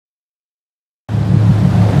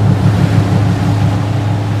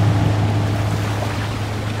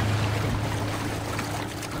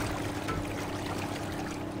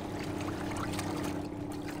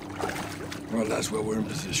Laswell, we're in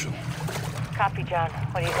position. Copy, John.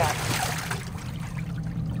 What do you got?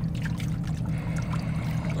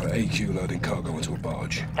 AQ loading cargo into a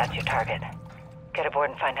barge. That's your target. Get aboard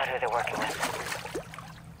and find out who they're working with.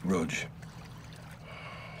 Rog.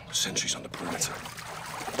 Sentries on the perimeter.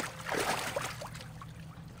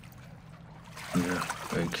 Yeah,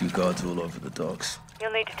 AQ guards all over the docks.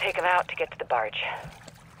 You'll need to take them out to get to the barge.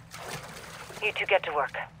 You two get to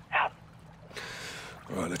work. Out.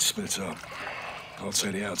 All right, let's split up. I'll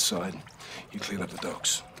say the outside. You clean up the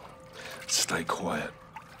docks. Stay quiet.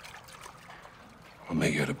 I'll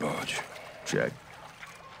meet you at the barge. Check.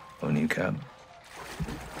 On you, cab.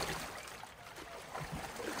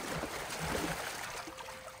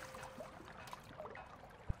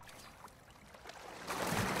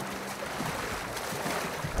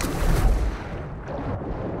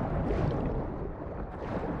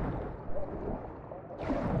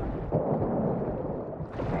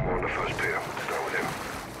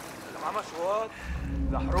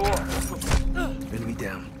 Enemy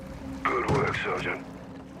down. Good work, Sergeant.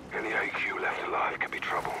 Any AQ left alive could be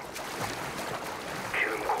trouble.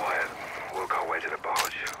 Kill him quiet. Work our way to the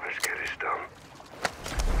barge. Let's get this done.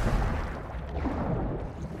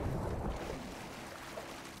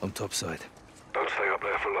 I'm topside. Don't stay up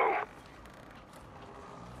there for long.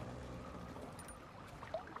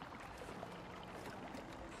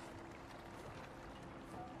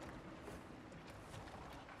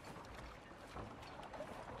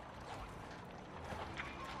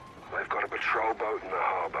 They've got a patrol boat in the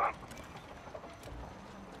harbor.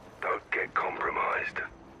 Don't get compromised.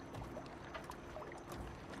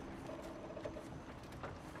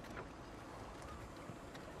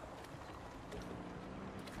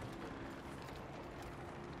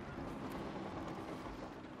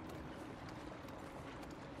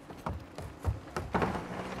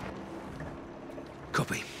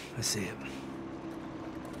 Copy. I see it.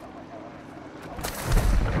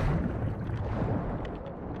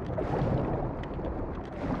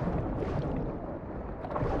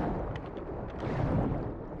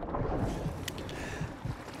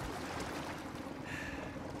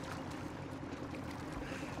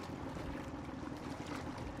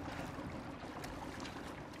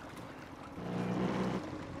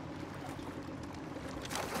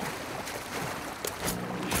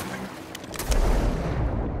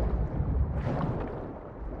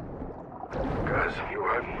 You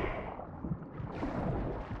heard?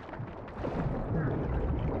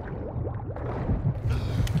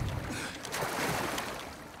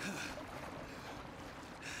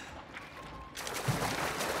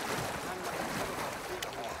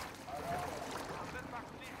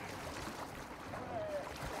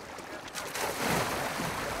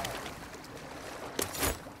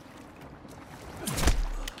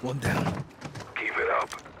 One down. Keep it up.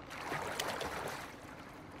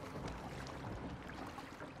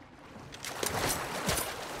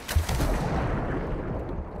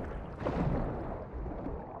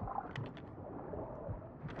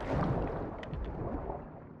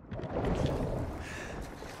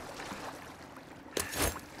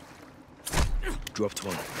 Dropped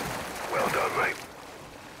one. Well done, mate.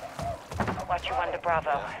 Watch your 1 to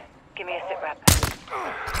Bravo. Give me a sit rep.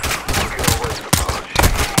 Working our way to the barge.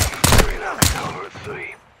 Carrying out the cover at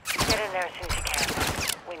sea. Get in there as soon as you can.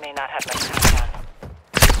 We may not have much time, John.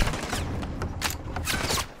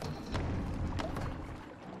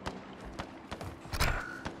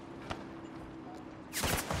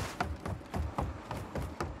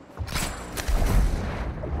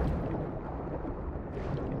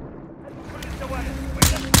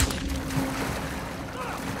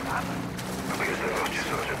 I guess they lost you,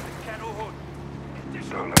 Sergeant.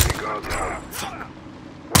 Don't let me go down.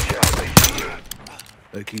 Watch out, they see you.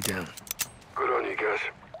 AQ down. Good on you, guys.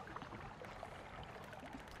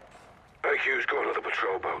 AQ's got another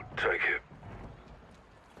patrol boat. Take it.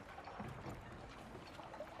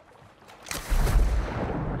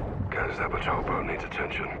 Guys, that patrol boat needs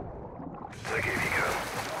attention. Take it if you can.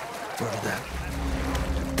 Roger that.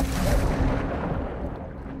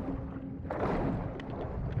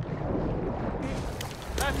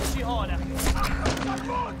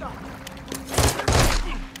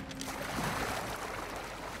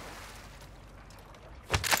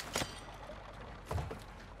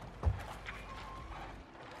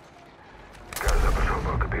 Guys, that patrol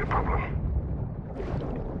boat could be a problem.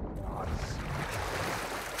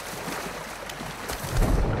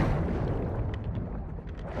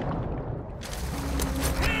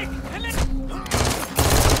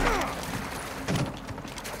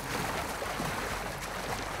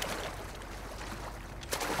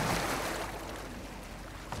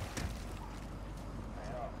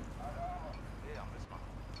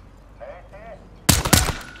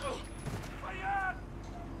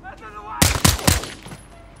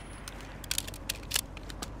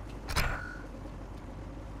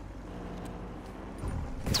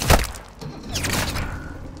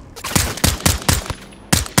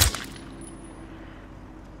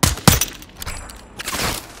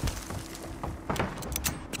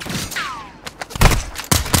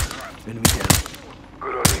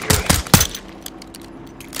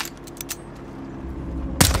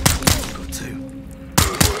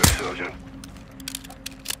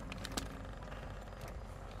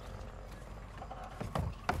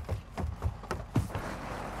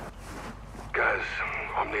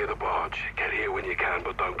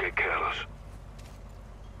 but don't get careless.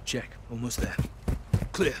 Check. Almost there.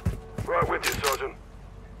 Clear. Right with you, Sergeant.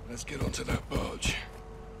 Let's get onto that barge.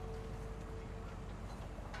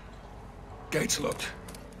 Gates locked.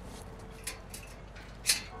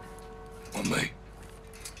 On me.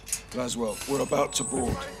 Laswell, we're about to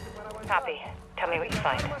board. Copy. Tell me what you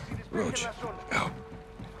find. Roach, out.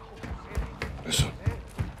 Listen.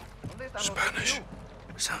 Spanish.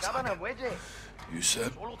 Sounds like it. You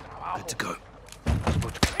said? Good to go.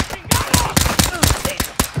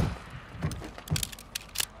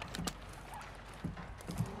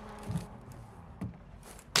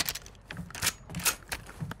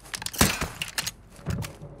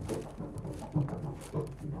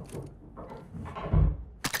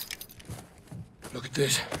 Look at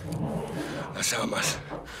this. That's Almas.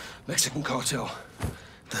 Mexican cartel.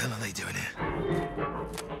 What the hell are they doing here?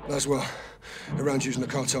 Laswell, around using the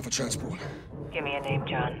cartel for transport. Give me a name,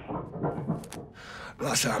 John.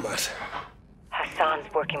 Las Almas.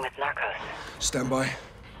 Hassan's working with narcos. Stand by.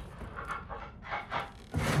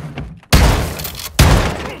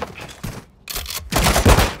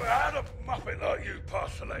 How'd a muppet like you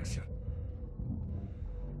pass selection?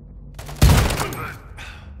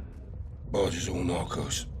 Barge is all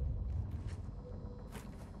narcos.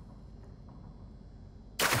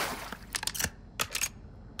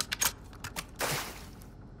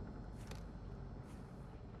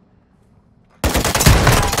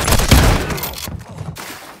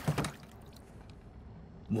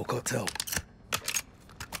 More cartel.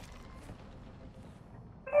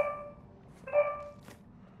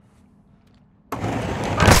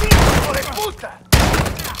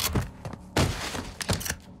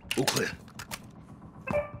 All clear.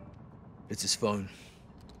 It's his phone.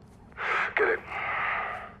 Get it.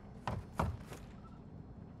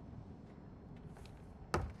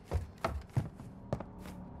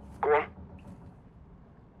 Go on.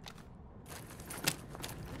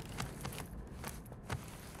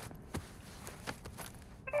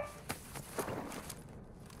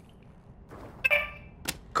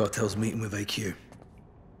 Cartel's meeting with AQ.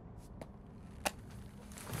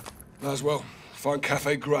 Laswell, find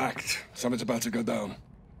Cafe Gracht. Something's about to go down.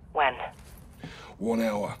 When? 1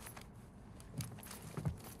 hour.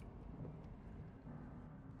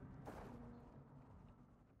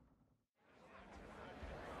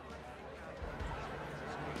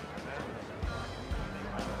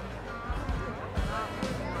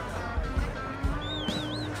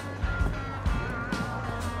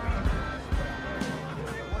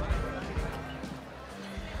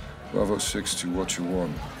 Bravo 6 to what you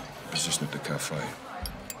want. Position at the cafe.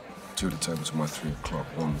 2 to table to my 3 o'clock.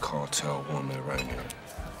 1 cartel, 1 Iranian.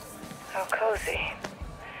 How cozy.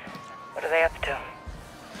 What are they up to?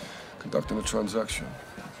 Conducting a transaction.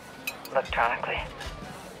 Electronically.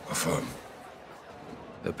 Affirm.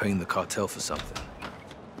 They're paying the cartel for something.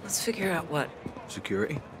 Let's figure out what.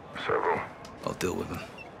 Security? Several. I'll deal with them.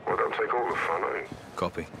 Well, don't take all the fun, eh?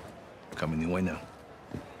 Copy. Coming your way now.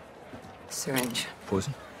 Syringe.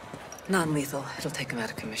 Poison? Non-lethal. It'll take him out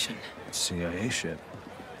of commission. CIA shit.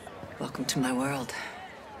 Welcome to my world.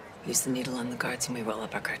 Use the needle on the guards and we roll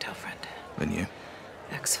up our cartel friend. And you?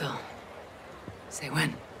 Exfil. Say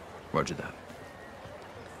when. Roger that.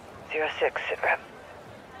 06, sit rep.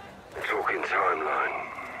 Talking timeline.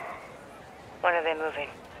 When are they moving?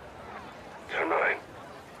 Tonight.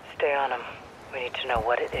 Stay on them. We need to know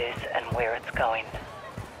what it is and where it's going.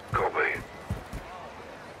 Copy.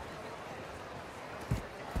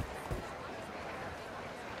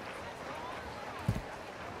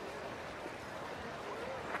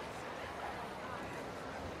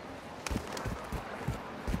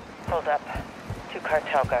 Hold up. 2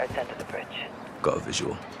 cartel guards under the bridge. Got a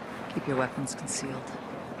visual. Keep your weapons concealed.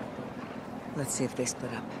 Let's see if they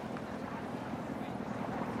split up.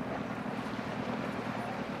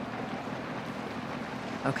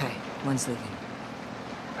 Okay, one's leaving.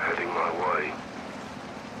 Heading my way.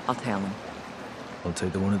 I'll tail him. I'll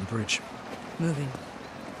take the one at the bridge. Moving.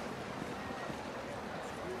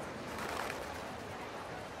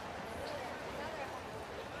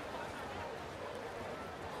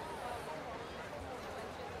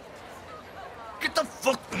 Get the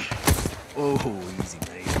fuck... Oh, easy,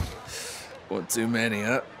 mate. One too many,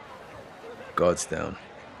 huh? Guards down.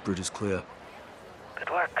 Bridge is clear. Good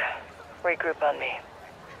work. Regroup on me.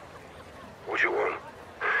 What you want?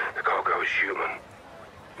 The cargo is human.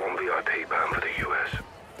 1 VIP bound for the US.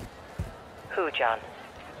 Who, John?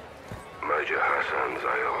 Major Hassan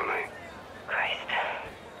Zayani. Christ.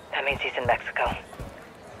 That means he's in Mexico.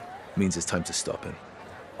 Means it's time to stop him.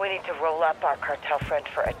 We need to roll up our cartel friend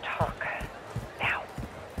for a talk. Now.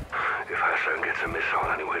 If Hassan Hassan gets a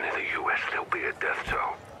missile anywhere near the US, there'll be a death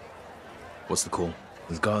toll. What's the call?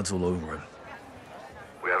 There's guards all over him.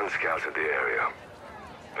 We haven't scouted the area.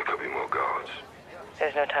 There could be more guards.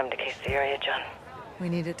 There's no time to case the area, John. We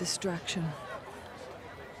need a distraction.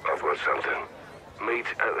 I've got something. Meet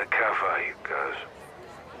at the cafe, guys.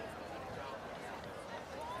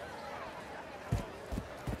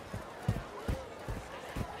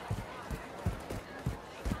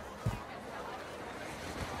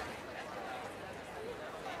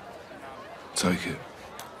 Take it.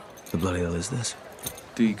 The bloody hell is this?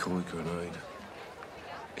 Decoy grenade.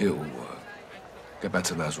 It'll work. Get back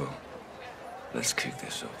to Laswell. Let's kick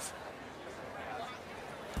this off.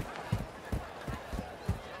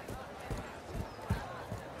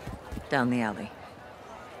 Down the alley.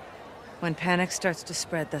 When panic starts to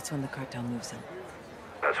spread, that's when the cartel moves in.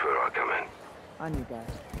 That's where I come in. On you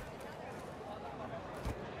guys.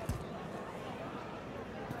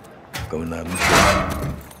 Going loud.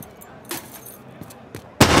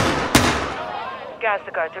 Guys,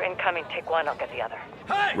 the guards are incoming. Take one, I'll get the other.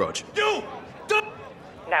 Hey! Roger. You!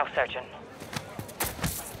 Now, Surgeon.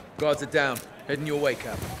 Guards are down. Heading your way,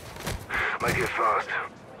 Cap. Make it fast.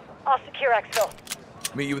 I'll secure exfil.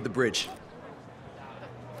 Meet you at the bridge.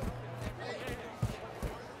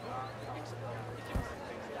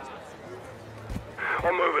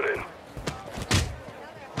 I'm moving in.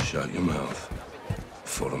 Shut your mouth.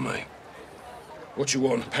 Follow me. What you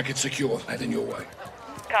want? Package secure. Heading your way.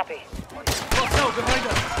 Copy. Cartel behind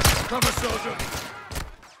us! Cover, soldier.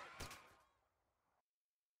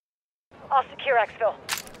 I'll secure exfil.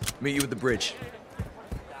 Meet you at the bridge.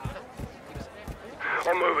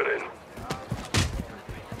 I'm moving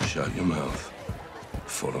in. Shut your mouth.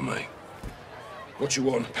 Follow me. What you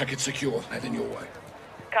want? Package secure. Heading your way.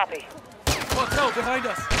 Copy. Cartel behind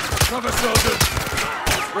us! Cover, soldier.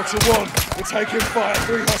 What you want? We're taking fire.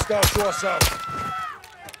 3 hostiles to our south.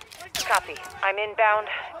 Copy. I'm inbound.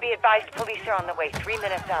 Be advised, police are on the way. 3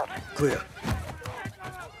 minutes out. Clear.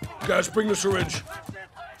 Guys, bring the syringe.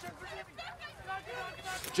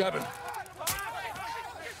 Jabbing.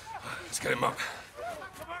 Let's get him up.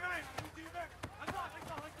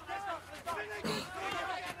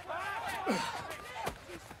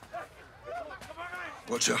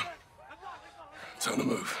 Watch out. Time to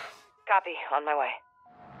move. Copy. On my way.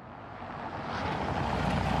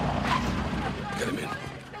 Get him in.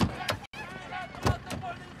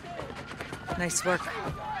 Nice work.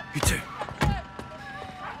 You too.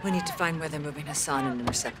 We need to find where they're moving Hassan and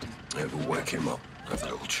intercept him. Yeah, we'll wake him up. Have a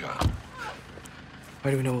little chat.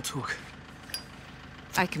 Why do we know we'll talk?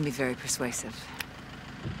 I can be very persuasive.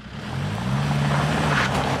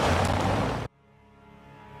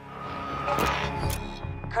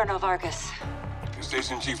 Colonel Vargas.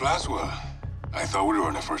 Station Chief Laswell. I thought we were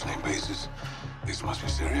on a first-name basis. This must be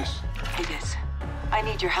serious. It is. I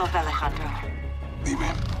need your help, Alejandro.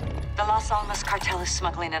 Dime. The Las Almas cartel is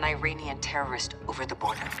smuggling an Iranian terrorist over the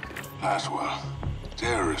border. Laswell.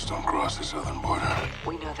 Terrorists don't cross the southern border.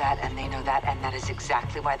 We know that, and they know that, and that is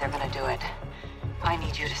exactly why they're gonna do it. I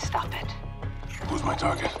need you to stop it. Who's my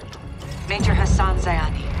target? Major Hassan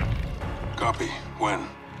Zayani. Copy. When?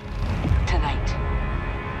 Tonight.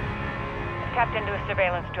 Tapped into a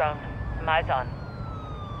surveillance drone. Eyes on.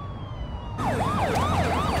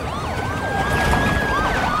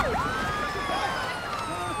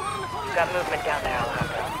 Got movement down there,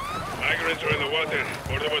 Alejandro. Migrants are in the water.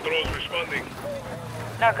 Border patrol's responding.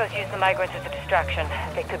 Narcos use the migrants as a distraction.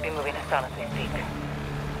 They could be moving Hassan as we speak.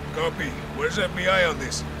 Copy. Where's FBI on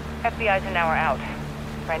this? FBI's an hour out.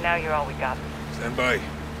 Right now, you're all we got. Stand by.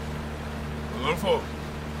 Rodolfo,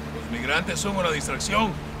 los migrantes son una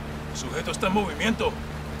distracción. El sujeto está en movimiento.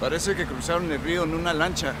 Parece que cruzaron el río en una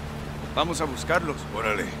lancha. Vamos a buscarlos.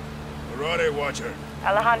 Órale. Alright, Watcher.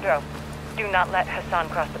 Alejandro, do not let Hassan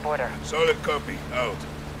cross the border. Solid copy. Out.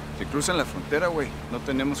 Si cruzan la frontera, güey, no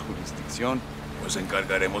tenemos jurisdicción. Pues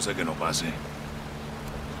encargaremos de que no pase.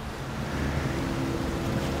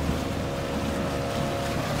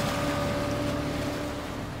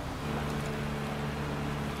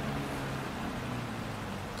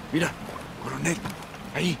 Mira, coronel.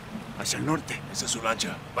 Ahí, hacia el norte. Esa es su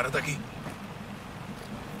lancha. Párate aquí.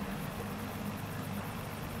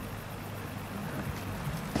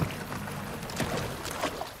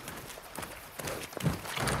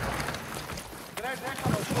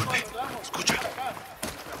 Escucha.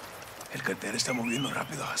 El cartel está moviendo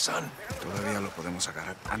rápido a Hassan. Todavía lo podemos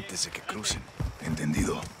agarrar antes de que crucen.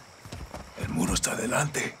 Entendido. El muro está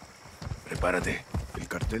adelante. Prepárate. El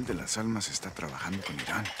cartel de las almas está trabajando con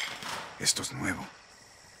Irán. Esto es nuevo.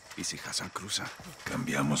 ¿Y si Hassan cruza?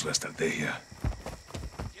 Cambiamos la estrategia.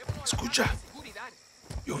 Escucha.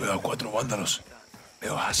 Yo veo a 4 vándalos.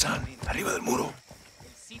 Veo a Hassan, arriba del muro.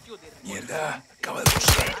 Mierda, acaba de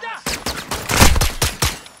buscar.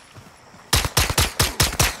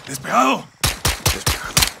 Despejado.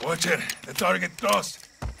 Watcher, the target crossed.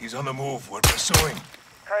 He's on the move. We're pursuing.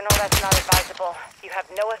 Colonel, that's not advisable. You have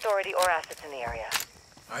no authority or assets in the area.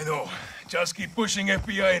 I know. Just keep pushing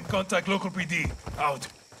FBI and contact local PD. Out.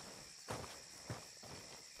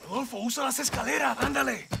 Rodolfo, usa las escaleras.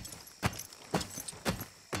 Ándale.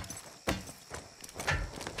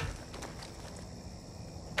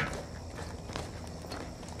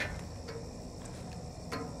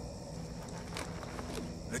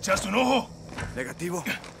 ¿Le echaste un ojo? Negativo.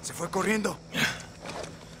 Se fue corriendo.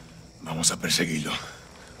 Vamos a perseguirlo.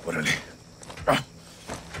 Órale.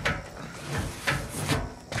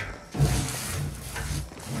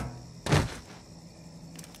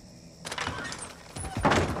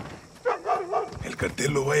 El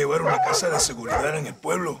cartel lo va a llevar a una casa de seguridad en el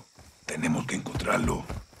pueblo. Tenemos que encontrarlo.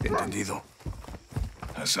 Entendido.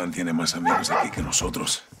 Hassan tiene más amigos aquí que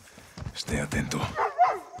nosotros. Esté atento.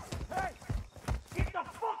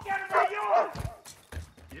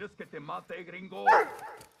 ¿Quieres que te mate, gringo?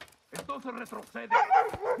 Entonces retrocede.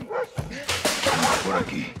 Por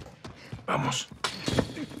aquí. Vamos.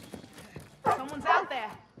 Someone's out there.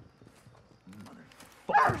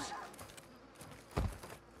 Motherfuckers.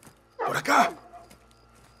 Por acá.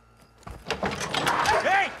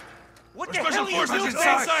 Hey! What the Special hell are you forces doing?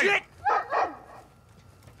 inside. Shit!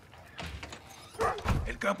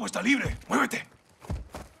 El campo está libre. Muévete.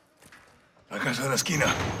 La casa de la esquina.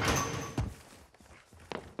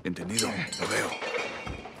 Entendido. Lo veo.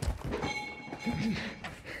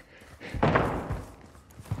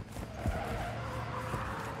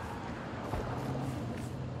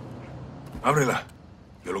 Ábrela.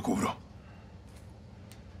 Yo lo cubro.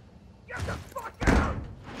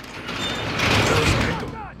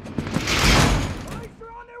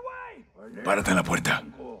 Párate en la puerta.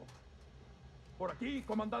 Por aquí,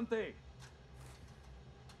 comandante.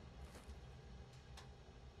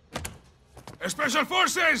 Special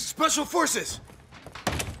Forces! Special Forces!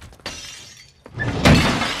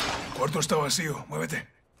 El cuarto está vacío. Muévete.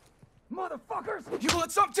 Motherfuckers! You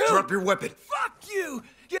want some too? Drop your weapon. Fuck you!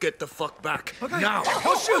 Get the fuck back. Okay. Now!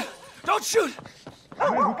 Don't shoot! Don't shoot!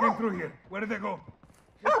 Men who came through here. Where did they go?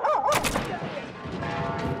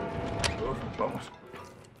 Vamos.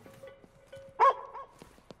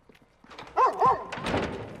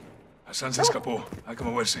 Hassan se escapó. Hay que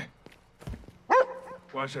moverse.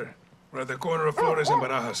 Watcher, we're at the corner of Flores and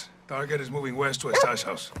Barajas. Target is moving west to a stash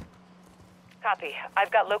house. Copy.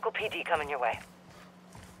 I've got local PD coming your way.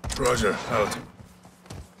 Roger, out.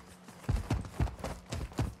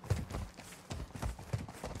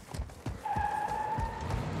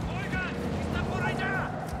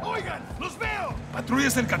 ¡Oigan! ¡Los veo!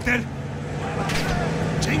 Patrullas del cartel.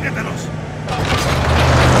 ¡Chíngatelos!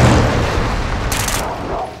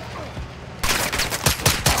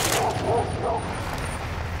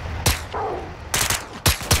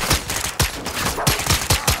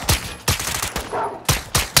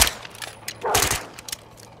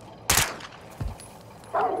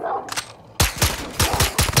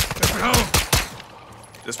 Despejado.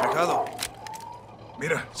 Despejado.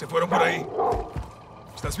 Mira, se fueron por ahí.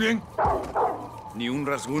 ¿Estás bien? Ni un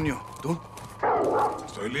rasguño. ¿Tú?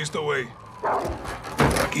 Estoy listo, güey.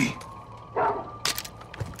 Aquí.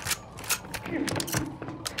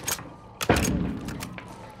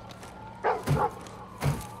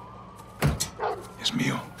 Es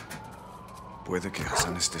mío, Puede que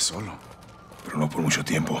Hassan esté solo. pero no por mucho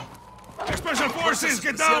tiempo. Special Forces,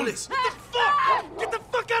 get down! What the fuck? Get the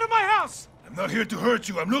fuck out of my house! I'm not here to hurt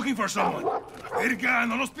you. I'm looking for someone. Verga,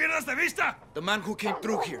 no los pierdas de vista. The man who came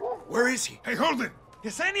through here. Where is he? Hey, hold it.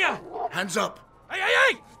 Yesenia! Hands up. Hey, hey,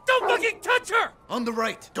 hey! Don't fucking touch her! On the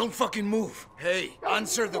right. Don't fucking move. Hey,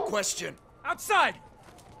 answer the question. Outside!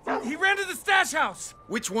 He ran to the stash house!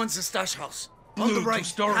 Which one's the stash house? On the right.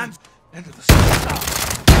 Two-story. Hands. Enter the store.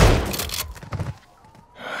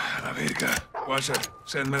 La verga. Watcher,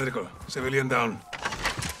 send medical. Civilian down.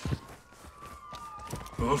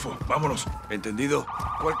 Rodolfo, vámonos. Entendido.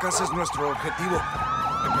 ¿Cuál casa es nuestro objetivo?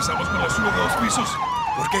 Empezamos con la suba de 2 pisos.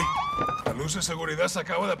 ¿Por qué? La luz de seguridad se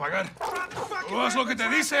acaba de apagar. Tú haz lo que te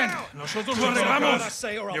dicen. Nosotros lo arreglamos.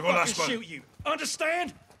 Llegó la aspa.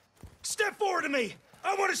 Understand? Step forward to me.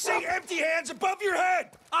 I want to see empty hands above your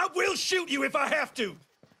head. I will shoot you if I have to.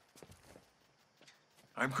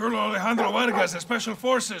 I'm Colonel Alejandro Vargas of Special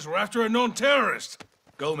Forces. We're after a known terrorist.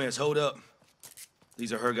 Gomez, hold up.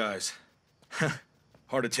 These are her guys.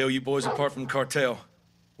 Hard to tell you boys apart from cartel.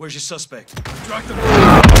 Where's your suspect? Track them.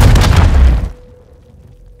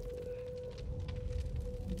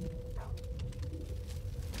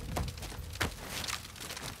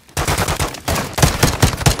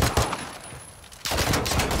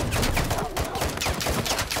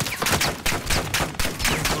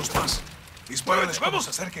 Dispárales cuando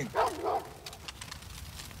se acerquen.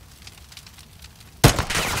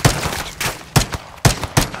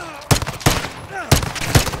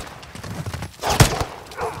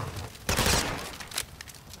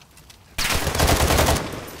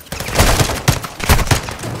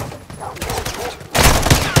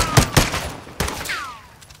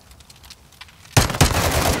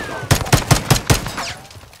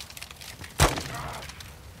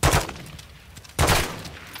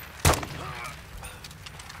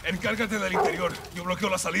 Encárgate del interior. Yo bloqueo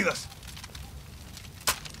las salidas.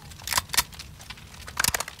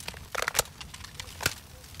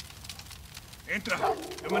 Entra.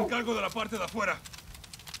 Yo me encargo de la parte de afuera.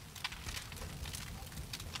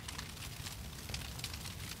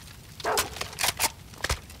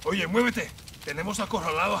 Oye, muévete. Tenemos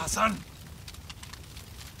acorralado a Hassan.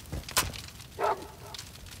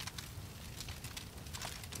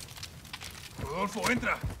 Rodolfo,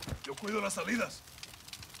 entra. Yo cuido las salidas.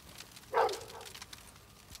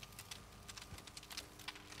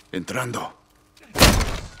 Entrando.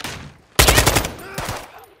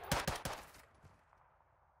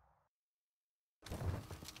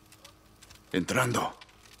 Entrando.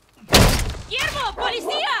 ¡Siervo!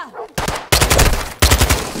 ¡Policía!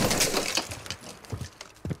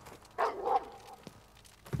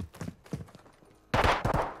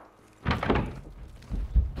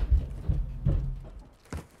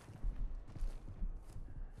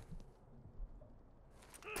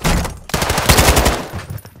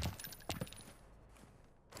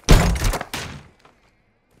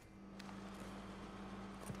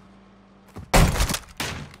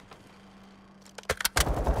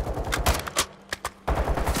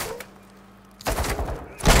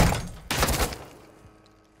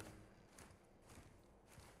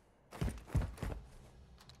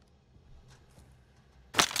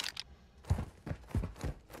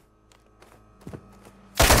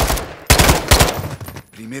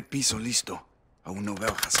 Primer piso listo. Aún no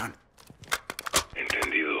veo a Hassan.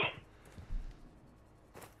 Entendido.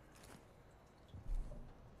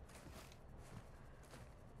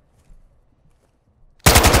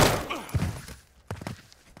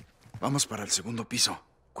 Vamos para el segundo piso.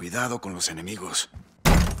 Cuidado con los enemigos.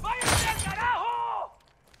 ¡Váyanse al carajo!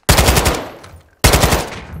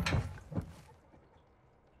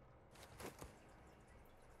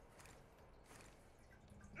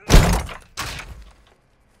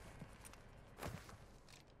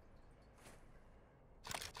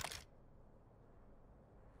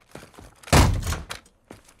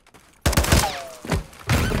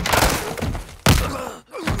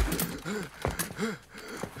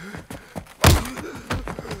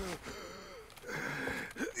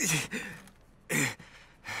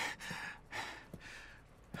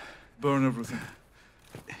 Burn everything.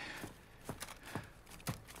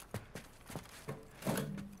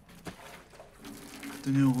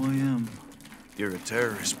 Do you know who I am? You're a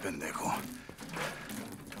terrorist, pendejo.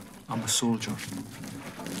 I'm a soldier.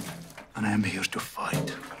 And I am here to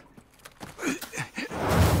fight.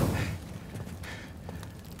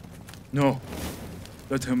 No.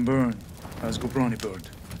 Let him burn, as Gobrani burned.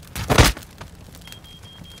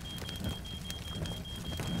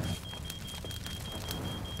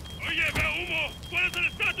 Oye, veo humo. ¿Cuál es el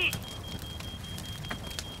estatus?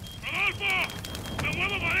 ¡Rodolfo! ¡Me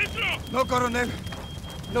muevo para adentro! No, coronel.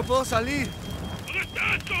 No puedo salir. ¿Dónde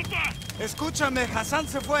estás, compa? Escúchame, Hassan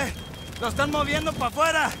se fue. Lo están moviendo para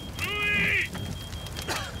afuera. ¡Luis!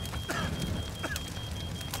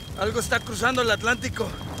 Algo está cruzando el Atlántico.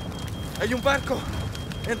 Hay un barco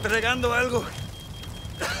entregando algo.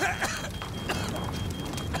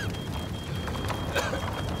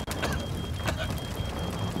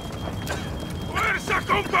 ¡Fuerza,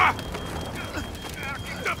 compa!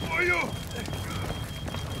 ¡Aquí te apoyo!